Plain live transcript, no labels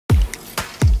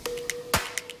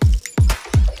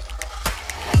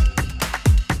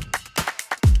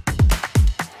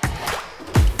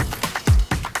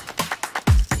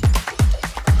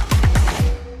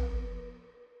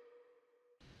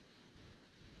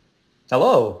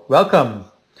Hello, welcome.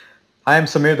 I am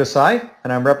Samir Desai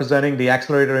and I'm representing the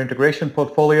Xcelerator Integration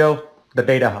portfolio, the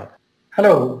Data Hub.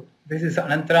 Hello, this is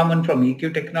Anantharaman from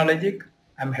Technologic.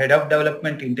 I'm Head of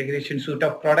Development Integration Suite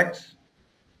of Products.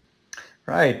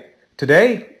 Right.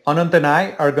 Today, Ananth and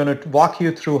I are going to walk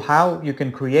you through how you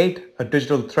can create a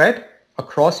digital thread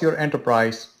across your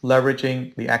enterprise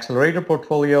leveraging the Xcelerator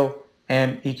portfolio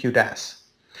and eQube-DaaS.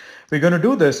 We're going to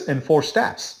do this in 4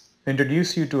 steps.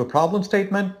 Introduce you to a problem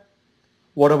statement,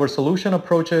 what our solution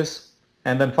approach is,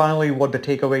 and then finally what the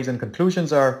takeaways and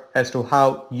conclusions are as to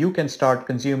how you can start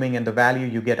consuming and the value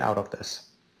you get out of this.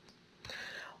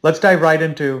 Let's dive right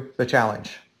into the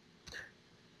challenge.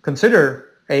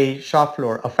 Consider a shop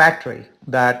floor, a factory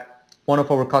that one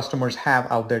of our customers have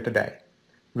out there today,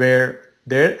 where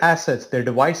their assets, their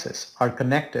devices are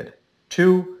connected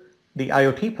to the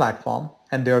IoT platform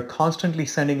and they're constantly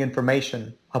sending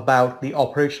information about the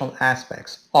operational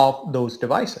aspects of those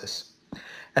devices.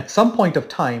 At some point of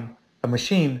time, a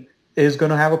machine is going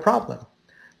to have a problem.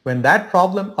 When that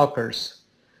problem occurs,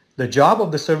 the job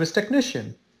of the service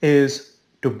technician is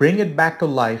to bring it back to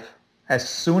life as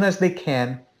soon as they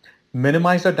can,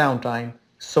 minimize the downtime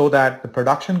so that the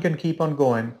production can keep on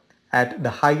going at the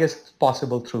highest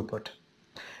possible throughput.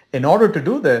 In order to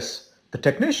do this, the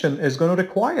technician is going to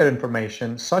require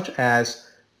information such as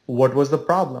what was the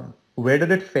problem, where did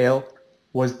it fail,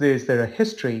 is there a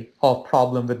history of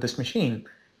problem with this machine,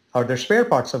 are there spare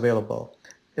parts available,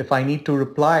 if I need to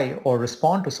reply or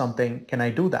respond to something, can I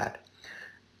do that?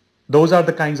 Those are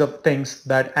the kinds of things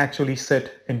that actually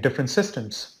sit in different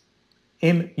systems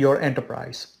in your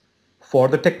enterprise. For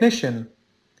the technician,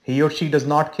 he or she does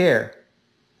not care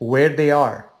where they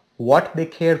are. What they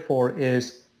care for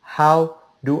is how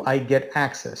do I get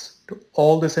access to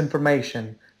all this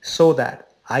information so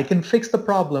that I can fix the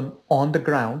problem on the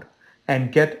ground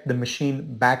and get the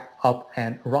machine back up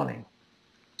and running.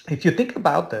 If you think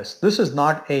about this, this is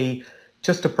not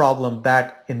just a problem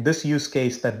that in this use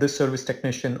case that this service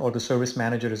technician or the service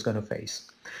manager is going to face.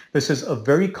 This is a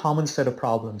very common set of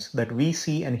problems that we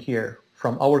see and hear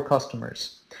from our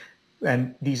customers.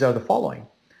 And these are the following.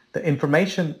 The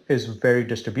information is very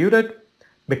distributed.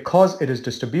 Because it is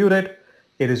distributed,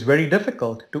 it is very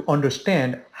difficult to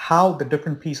understand how the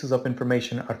different pieces of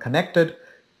information are connected.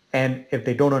 And if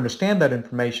they don't understand that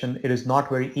information, it is not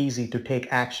very easy to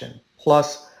take action.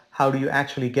 Plus, how do you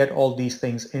actually get all these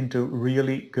things into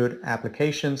really good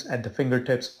applications at the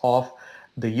fingertips of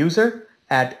the user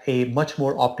at a much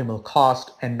more optimal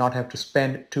cost and not have to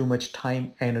spend too much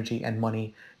time, energy, and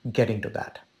money getting to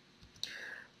that.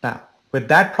 Now, with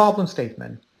that problem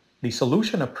statement, the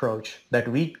solution approach that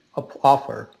we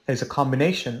offer is a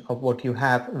combination of what you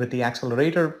have with the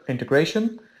Xcelerator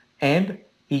integration and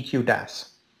eQube-DaaS.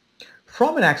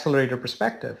 From an Xcelerator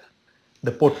perspective,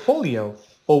 the portfolio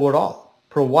overall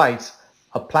provides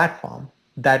a platform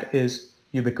that is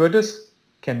ubiquitous,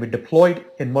 can be deployed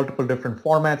in multiple different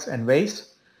formats and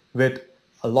ways with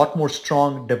a lot more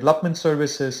strong development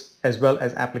services as well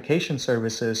as application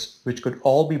services which could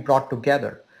all be brought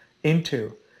together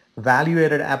into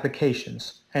value-added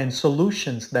applications and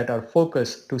solutions that are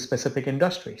focused to specific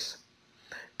industries.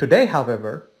 Today,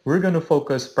 however, we're going to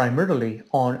focus primarily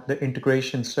on the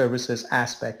integration services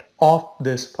aspect of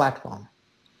this platform.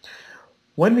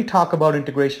 When we talk about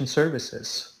integration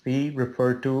services, we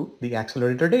refer to the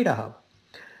Xcelerator Data Hub.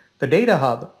 The Data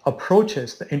Hub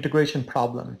approaches the integration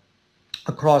problem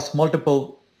across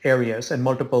multiple areas and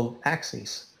multiple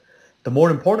axes. The more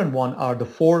important one are the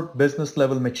 4 business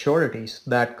level maturities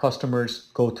that customers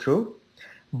go through,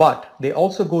 but they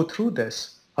also go through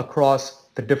this across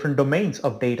the different domains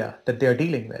of data that they're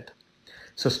dealing with.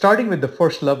 So starting with the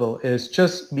first level is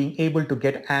just being able to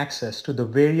get access to the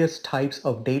various types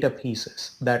of data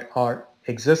pieces that are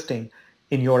existing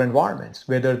in your environments,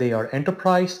 whether they are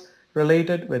enterprise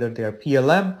related, whether they are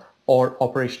PLM or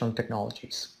operational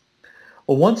technologies.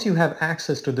 Once you have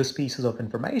access to these pieces of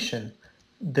information,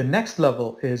 the next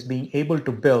level is being able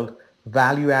to build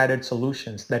value-added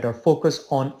solutions that are focused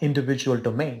on individual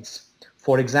domains.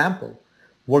 For example,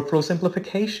 workflow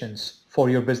simplifications for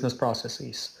your business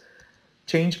processes,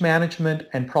 change management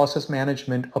and process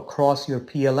management across your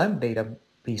PLM data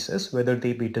pieces, whether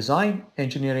they be design,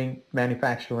 engineering,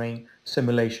 manufacturing,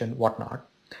 simulation, whatnot.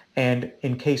 And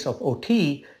in case of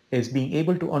OT, is being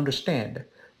able to understand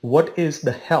what is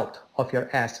the health of your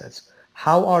assets,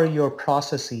 how are your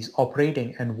processes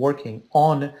operating and working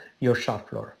on your shop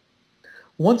floor.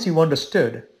 Once you've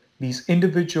understood these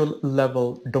individual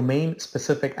level domain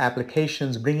specific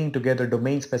applications bringing together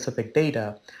domain specific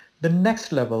data, the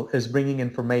next level is bringing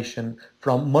information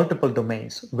from multiple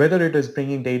domains, whether it is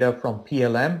bringing data from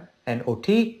PLM and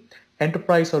OT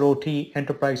enterprise or OT,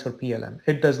 enterprise or PLM,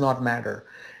 it does not matter.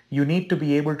 You need to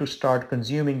be able to start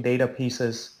consuming data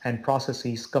pieces and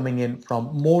processes coming in from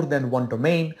more than one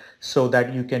domain so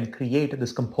that you can create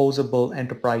this composable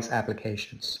enterprise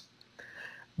applications.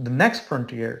 The next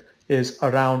frontier is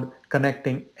around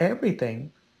connecting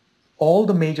everything, all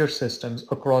the major systems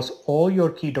across all your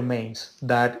key domains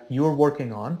that you're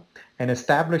working on, and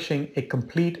establishing a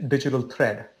complete digital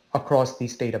thread across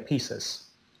these data pieces.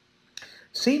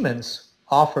 Siemens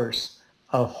offers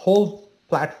a whole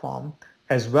platform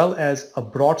as well as a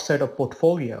broad set of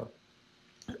portfolio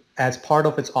as part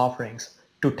of its offerings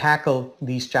to tackle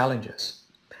these challenges.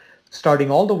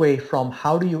 Starting all the way from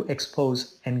how do you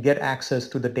expose and get access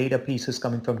to the data pieces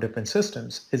coming from different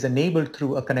systems is enabled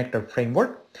through a connector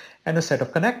framework and a set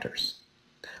of connectors.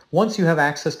 Once you have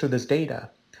access to this data,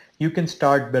 you can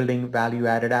start building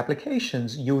value-added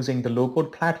applications using the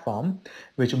low-code platform,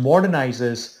 which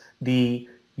modernizes the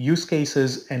use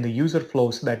cases and the user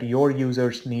flows that your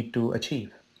users need to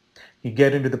achieve. You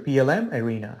get into the PLM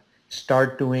arena,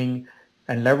 start doing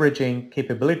and leveraging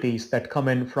capabilities that come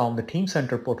in from the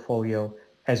Teamcenter portfolio,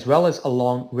 as well as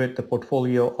along with the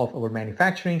portfolio of our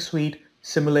manufacturing suite,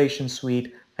 simulation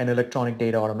suite, and electronic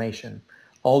data automation.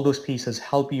 All those pieces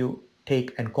help you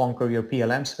take and conquer your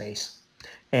PLM space.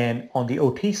 And on the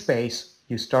OT space,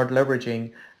 you start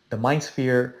leveraging the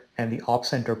MindSphere and the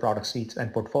OpsCenter product suites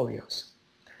and portfolios.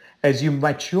 As you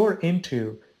mature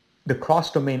into the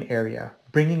cross-domain area,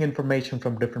 bringing information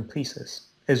from different pieces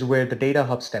is where the data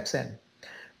hub steps in.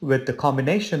 With the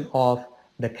combination of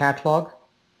the catalog,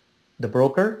 the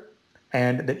broker,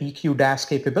 and the eQube-DaaS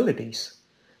capabilities,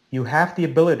 you have the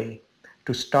ability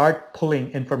to start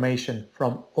pulling information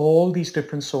from all these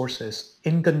different sources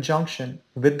in conjunction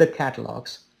with the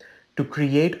catalogs to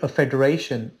create a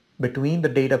federation between the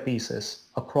data pieces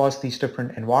across these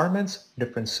different environments,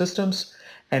 different systems,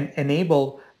 and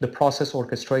enable the process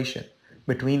orchestration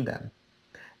between them.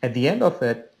 At the end of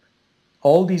it,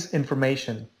 all these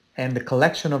information and the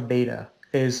collection of data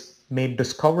is made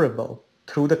discoverable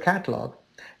through the catalog,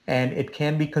 and it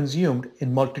can be consumed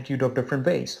in multitude of different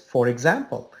ways. For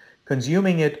example,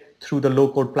 consuming it through the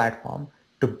low-code platform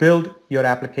to build your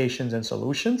applications and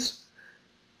solutions,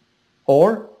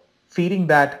 or feeding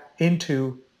that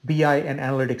into BI and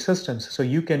analytic systems so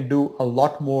you can do a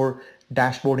lot more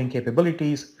dashboarding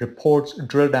capabilities, reports,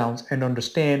 drill downs, and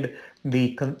understand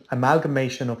the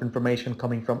amalgamation of information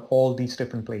coming from all these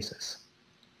different places.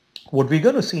 What we're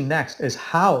going to see next is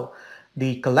how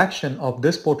the collection of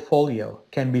this portfolio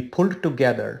can be pulled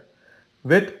together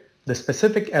with the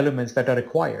specific elements that are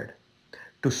required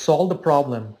to solve the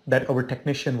problem that our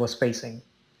technician was facing.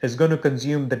 Is going to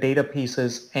consume the data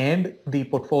pieces and the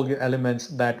portfolio elements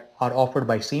that are offered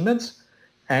by Siemens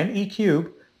and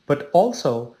eQube, but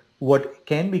also what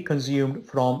can be consumed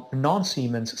from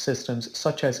non-Siemens systems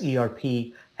such as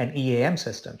ERP and EAM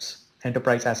systems,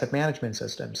 enterprise asset management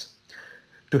systems.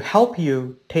 To help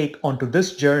you take onto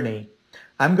this journey,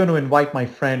 I'm going to invite my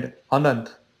friend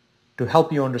Ananth to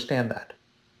help you understand that.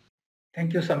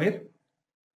 Thank you, Samir.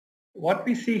 What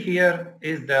we see here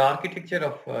is the architecture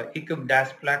of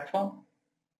eQube-DaaS platform.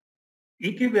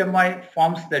 eQube-MI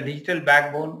forms the digital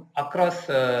backbone across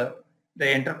the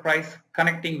enterprise,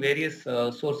 connecting various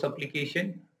source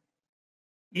applications.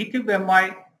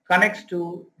 eQube-MI connects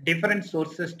to different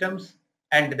source systems,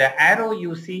 and the arrow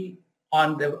you see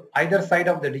on the either side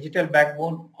of the digital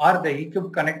backbone are the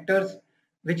eQube connectors,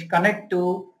 which connect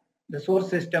to the source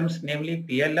systems, namely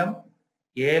PLM,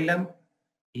 ALM,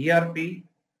 ERP,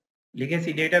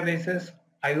 legacy databases,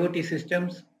 IoT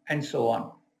systems, and so on.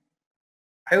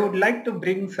 I would like to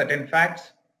bring certain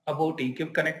facts about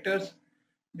eQube connectors.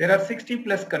 There are 60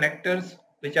 plus connectors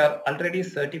which are already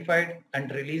certified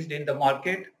and released in the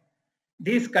market.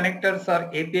 These connectors are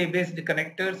API-based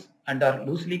connectors and are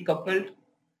loosely coupled,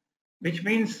 which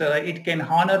means it can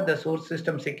honor the source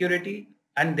system security,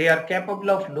 and they are capable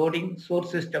of loading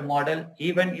source system model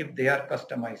even if they are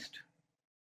customized.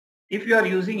 If you are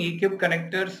using eQube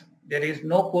connectors, there is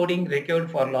no coding required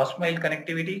for last mile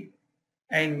connectivity,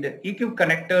 and eQube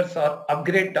connectors are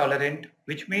upgrade tolerant,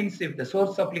 which means if the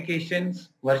source application's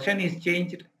version is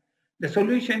changed, the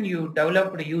solution you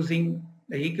developed using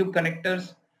the eQube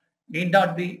connectors need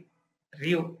not be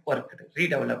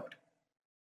redeveloped.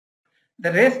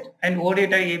 The REST and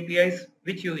OData APIs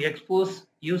which you expose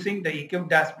using the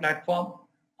eQube-DaaS platform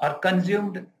are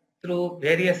consumed through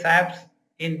various apps.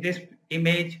 In this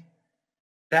image,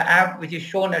 the app which is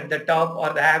shown at the top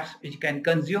are the apps which can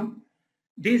consume.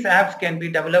 These apps can be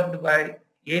developed by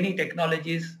any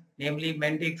technologies, namely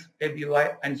Mendix, Web UI,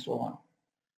 and so on.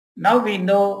 Now we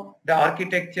know the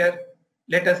architecture.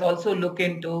 Let us also look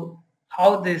into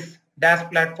how this DaaS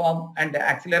Platform and the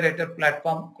Xcelerator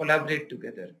Platform collaborate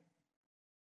together.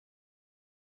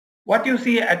 What you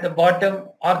see at the bottom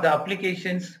are the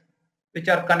applications which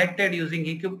are connected using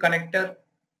eQube connector,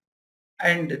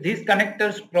 and these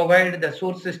connectors provide the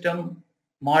source system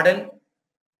model,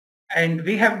 and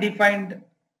we have defined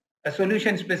a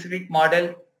solution specific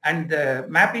model, and the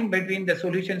mapping between the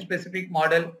solution specific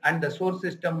model and the source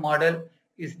system model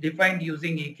is defined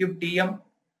using eQube-DM,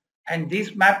 and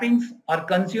these mappings are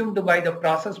consumed by the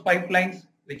process pipelines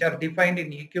which are defined in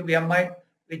eQube-MI,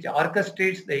 which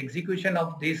orchestrates the execution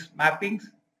of these mappings.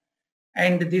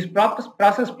 And these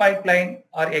process pipeline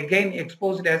are again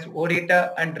exposed as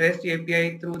OData and REST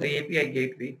API through the API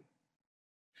gateway.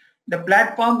 The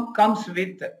platform comes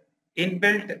with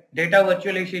inbuilt data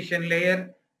virtualization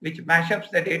layer which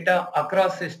mashups the data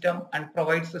across system and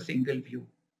provides a single view.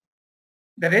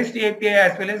 The REST API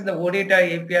as well as the OData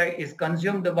API is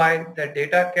consumed by the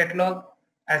data catalog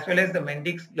as well as the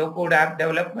Mendix low-code app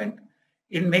development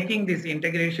in making this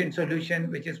integration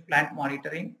solution, which is plant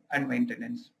monitoring and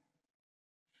maintenance.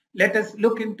 Let us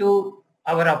look into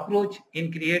our approach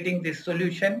in creating this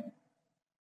solution.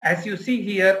 As you see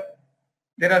here,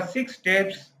 there are 6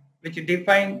 steps which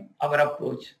define our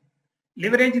approach.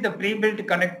 Leverage the pre-built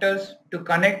connectors to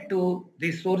connect to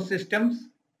the source systems.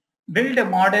 Build a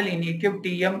model in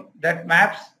eQube-DM that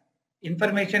maps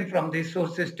information from these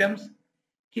source systems.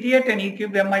 Create an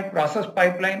eQube-MI process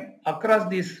pipeline across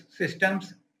these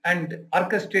systems and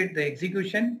orchestrate the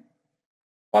execution.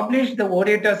 Publish the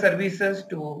OData services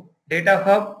to Data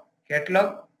Hub,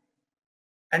 Catalog,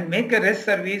 and make a REST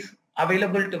service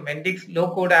available to Mendix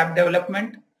low-code app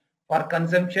development for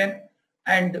consumption,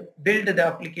 and build the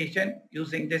application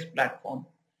using this platform.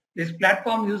 This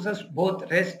platform uses both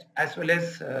REST as well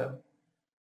as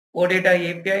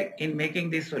OData API in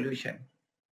making this solution.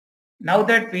 Now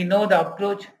that we know the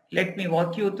approach, let me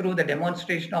walk you through the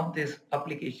demonstration of this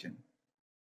application.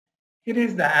 Here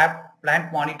is the app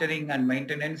Plant Monitoring and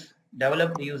Maintenance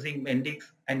developed using Mendix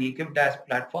and eQube-DaaS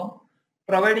platform,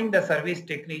 providing the service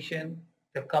technician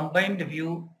the combined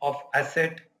view of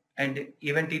asset and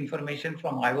event information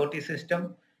from IoT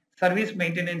system, service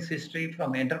maintenance history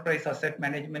from enterprise asset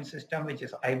management system, which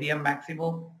is IBM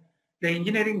Maximo, the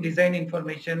engineering design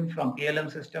information from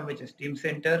PLM system, which is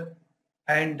Teamcenter,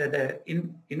 and the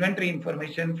inventory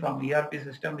information from ERP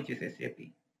system, which is SAP.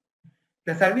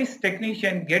 The service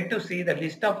technician get to see the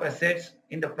list of assets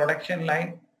in the production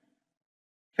line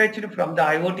fetched from the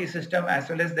IoT system as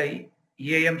well as the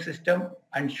EAM system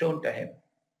and shown to him.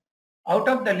 Out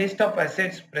of the list of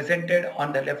assets presented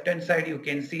on the left hand side, you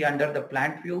can see under the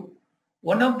plant view,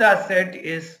 one of the asset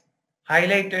is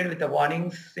highlighted with a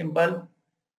warning symbol,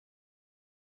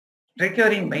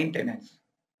 recurring maintenance.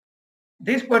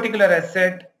 This particular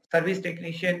asset, service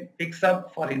technician picks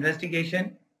up for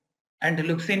investigation and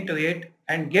looks into it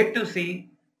and get to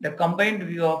see the combined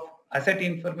view of asset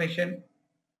information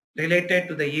related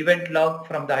to the event log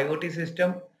from the IoT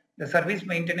system, the service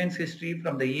maintenance history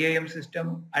from the EAM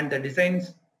system, and the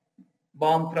designs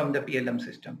BOM from the PLM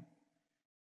system.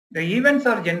 The events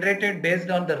are generated based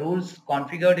on the rules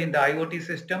configured in the IoT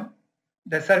system.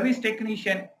 The service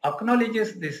technician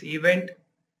acknowledges this event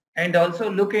and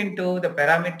also look into the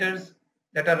parameters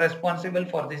that are responsible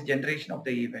for this generation of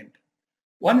the event.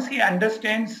 Once he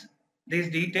understands these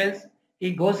details,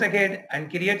 he goes ahead and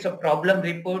creates a problem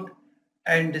report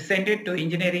and send it to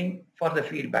engineering for the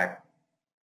feedback.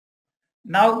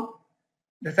 Now,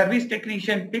 the service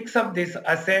technician picks up this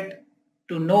asset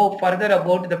to know further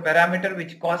about the parameter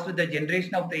which caused the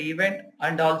generation of the event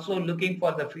and also looking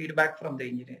for the feedback from the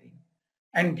engineering,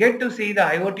 and get to see the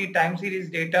IoT time series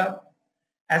data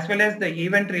as well as the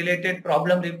event related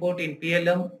problem report in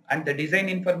PLM and the design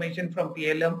information from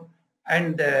PLM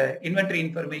and the inventory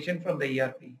information from the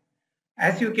ERP.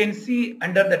 As you can see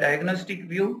under the diagnostic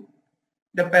view,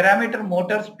 the parameter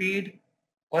motor speed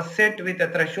was set with a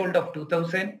threshold of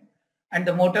 2000 and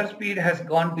the motor speed has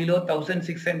gone below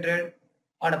 1600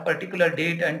 on a particular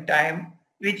date and time,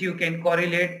 which you can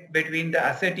correlate between the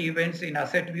asset events in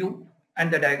asset view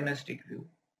and the diagnostic view.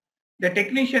 The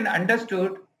technician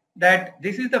understood that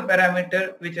this is the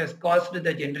parameter which has caused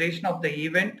the generation of the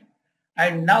event,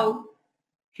 and now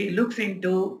he looks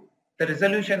into the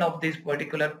resolution of this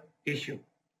particular issue.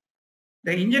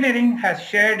 The engineering has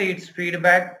shared its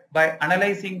feedback by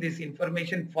analyzing this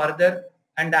information further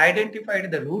and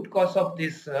identified the root cause of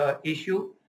this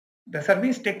issue. The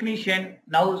service technician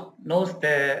now knows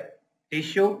the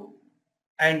issue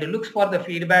and looks for the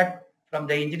feedback from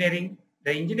the engineering.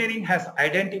 The engineering has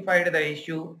identified the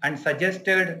issue and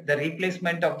suggested the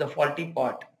replacement of the faulty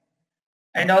part,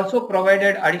 and also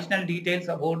provided additional details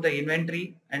about the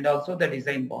inventory and also the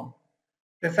design BOM.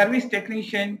 The service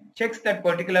technician checks that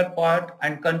particular part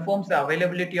and confirms the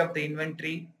availability of the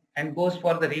inventory and goes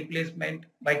for the replacement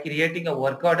by creating a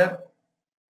work order,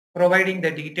 providing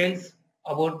the details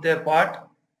about the part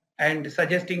and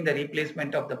suggesting the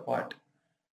replacement of the part.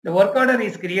 The work order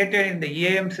is created in the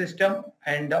EAM system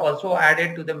and also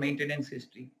added to the maintenance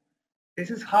history. This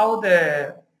is how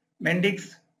the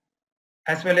Mendix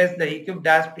as well as the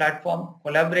eQube-DaaS platform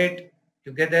collaborate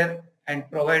together and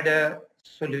provide a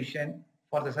solution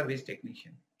for the service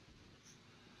technician.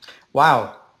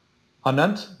 Wow,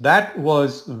 Anant, that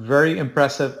was very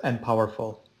impressive and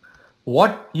powerful.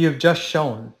 What you've just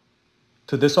shown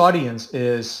to this audience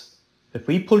is if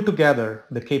we pull together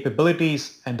the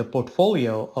capabilities and the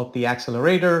portfolio of the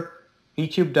Xcelerator,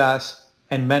 eQube-DaaS,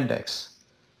 and Mendix,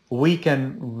 we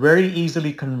can very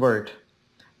easily convert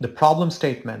the problem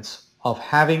statements of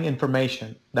having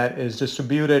information that is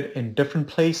distributed in different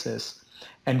places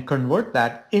and convert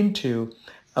that into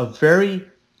a very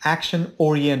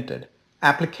action-oriented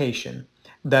application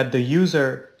that the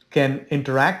user can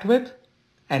interact with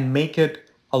and make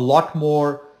it a lot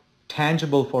more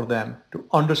tangible for them to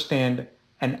understand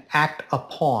and act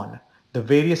upon the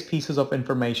various pieces of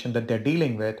information that they're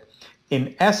dealing with,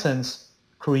 in essence,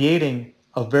 creating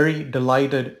a very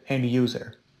delighted end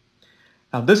user.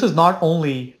 Now, this is not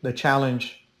only the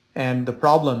challenge and the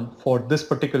problem for this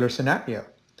particular scenario.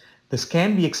 This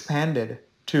can be expanded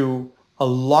to a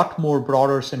lot more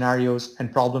broader scenarios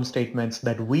and problem statements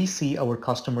that we see our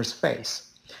customers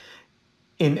face.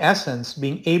 In essence,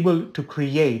 being able to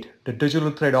create the digital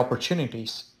thread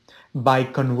opportunities by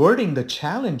converting the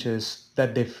challenges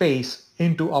that they face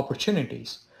into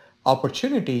opportunities.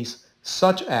 Opportunities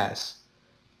such as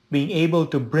being able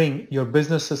to bring your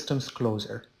business systems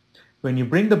closer. When you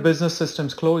bring the business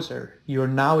systems closer, you're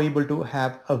now able to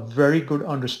have a very good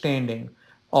understanding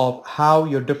of how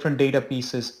your different data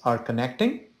pieces are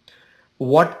connecting.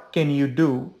 What can you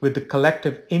do with the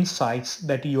collective insights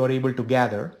that you are able to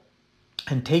gather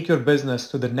and take your business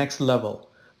to the next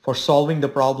level for solving the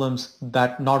problems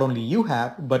that not only you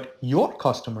have, but your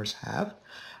customers have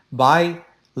by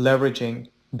leveraging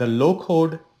the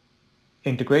low-code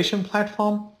integration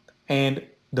platform and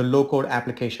the low-code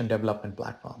application development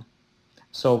platform.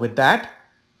 So with that,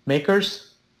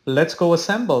 makers, let's go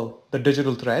assemble the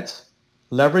digital threads,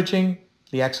 leveraging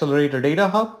the Xcelerator Data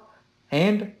Hub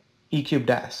and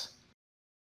eQube-DaaS.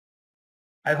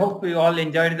 I hope you all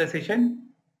enjoyed the session.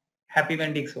 Happy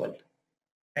Mendix World.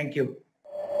 Thank you.